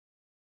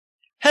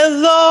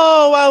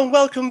Hello and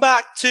welcome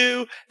back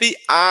to the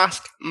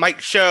Ask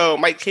Mike Show.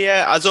 Mike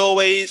here, as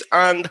always,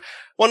 and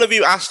one of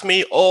you asked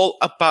me all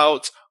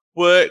about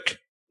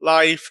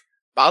work-life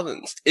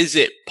balance. Is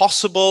it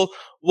possible?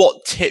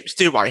 What tips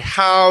do I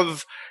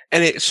have?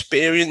 Any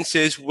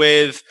experiences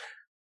with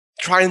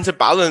trying to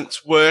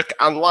balance work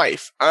and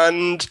life?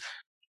 And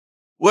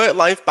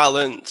work-life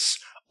balance,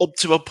 up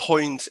to a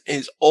point,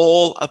 is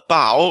all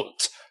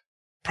about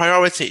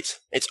priorities.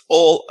 It's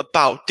all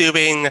about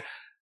doing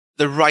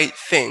the right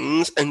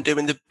things and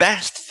doing the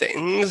best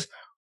things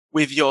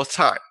with your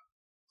time.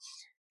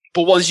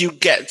 But once you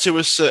get to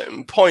a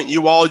certain point,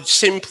 you are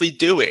simply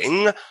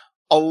doing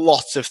a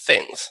lot of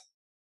things.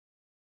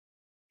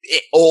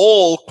 It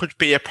all could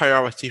be a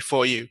priority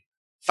for you.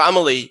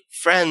 Family,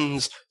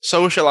 friends,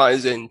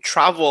 socializing,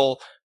 travel,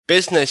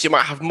 business. You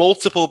might have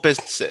multiple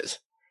businesses.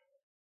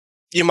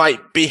 You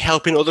might be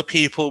helping other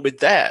people with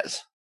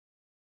theirs.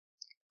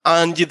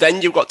 And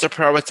you've got to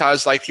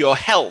prioritize like your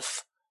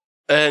health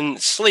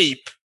and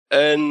sleep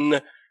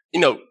and,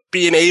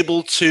 being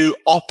able to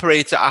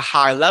operate at a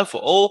high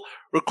level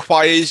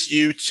requires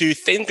you to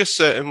think a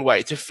certain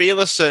way, to feel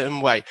a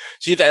certain way.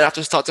 So you then have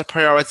to start to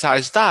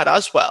prioritize that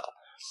as well.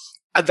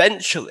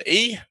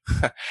 Eventually,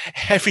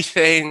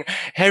 everything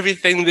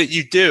that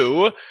you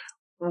do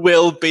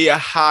will be a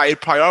high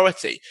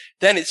priority.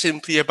 Then it's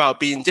simply about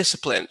being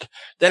disciplined.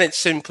 Then it's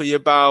simply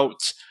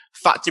about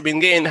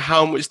factoring in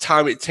how much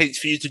time it takes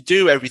for you to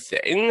do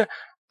everything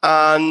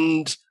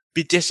and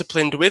be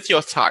disciplined with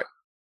your time.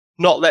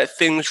 Not let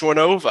things run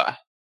over.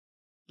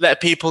 Let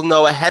people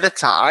know ahead of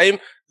time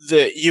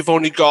that you've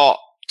only got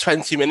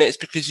 20 minutes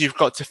because you've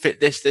got to fit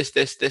this,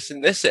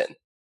 and this in.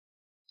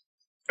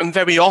 And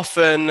very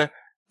often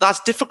that's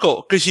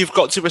difficult because you've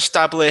got to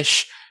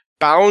establish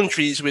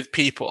boundaries with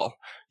people.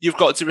 You've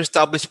got to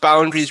establish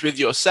boundaries with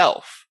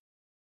yourself.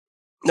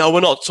 Now, we're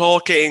not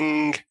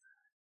talking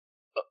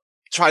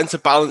trying to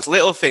balance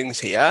little things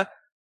here.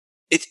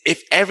 It's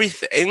if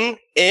everything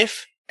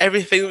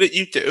that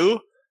you do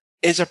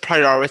is a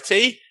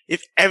priority,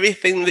 if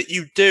everything that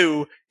you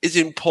do is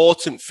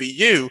important for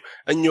you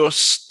and you're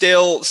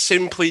still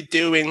simply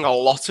doing a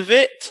lot of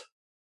it,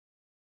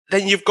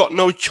 then you've got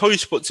no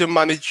choice but to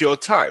manage your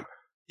time.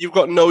 You've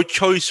got no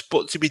choice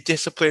but to be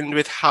disciplined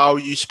with how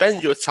you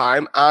spend your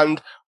time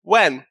and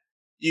when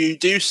you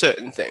do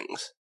certain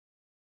things.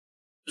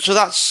 So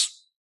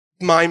that's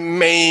my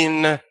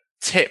main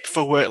tip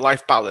for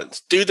work-life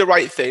balance. Do the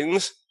right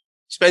things,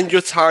 spend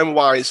your time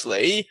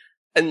wisely,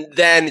 and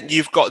then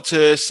you've got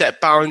to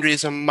set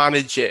boundaries and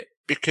manage it,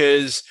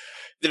 because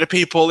there are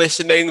people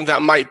listening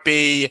that might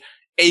be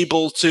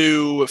able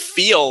to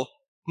feel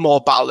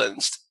more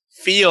balanced,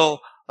 feel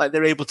like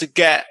they're able to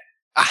get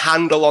a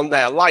handle on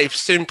their life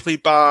simply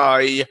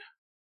by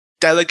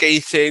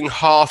delegating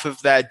half of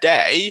their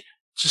day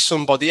to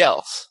somebody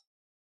else.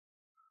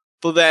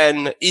 But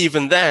then,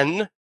 even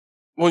then,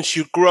 once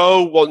you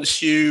grow,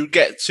 once you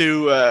get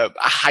to a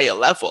higher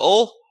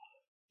level,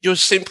 you're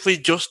simply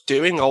just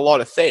doing a lot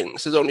of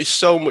things. There's only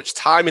so much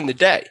time in the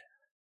day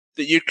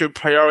that you can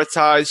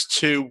prioritize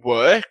to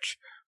work.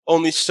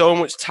 Only so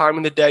much time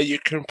in the day you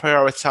can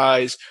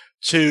prioritize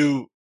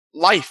to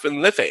life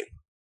and living.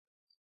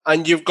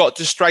 And you've got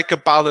to strike a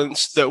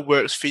balance that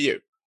works for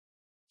you.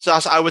 So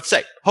that's what I would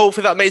say.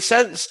 Hopefully that made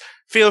sense.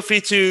 Feel free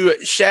to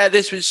share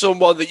this with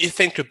someone that you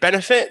think could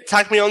benefit.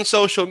 Tag me on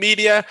social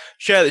media,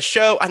 share the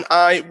show, and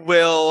I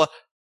will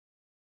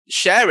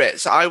share it.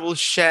 So I will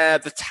share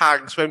the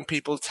tags when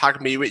people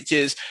tag me, which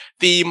is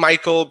the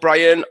Michael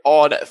Bryan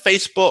on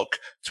Facebook,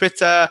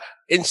 Twitter,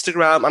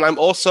 Instagram, and I'm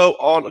also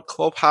on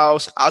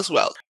Clubhouse as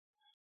well.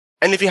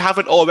 And if you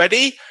haven't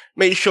already,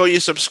 make sure you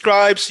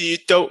subscribe so you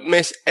don't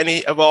miss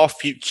any of our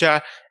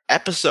future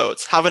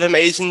episodes. Have an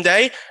amazing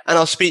day, and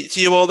I'll speak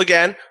to you all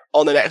again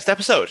on the next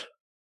episode.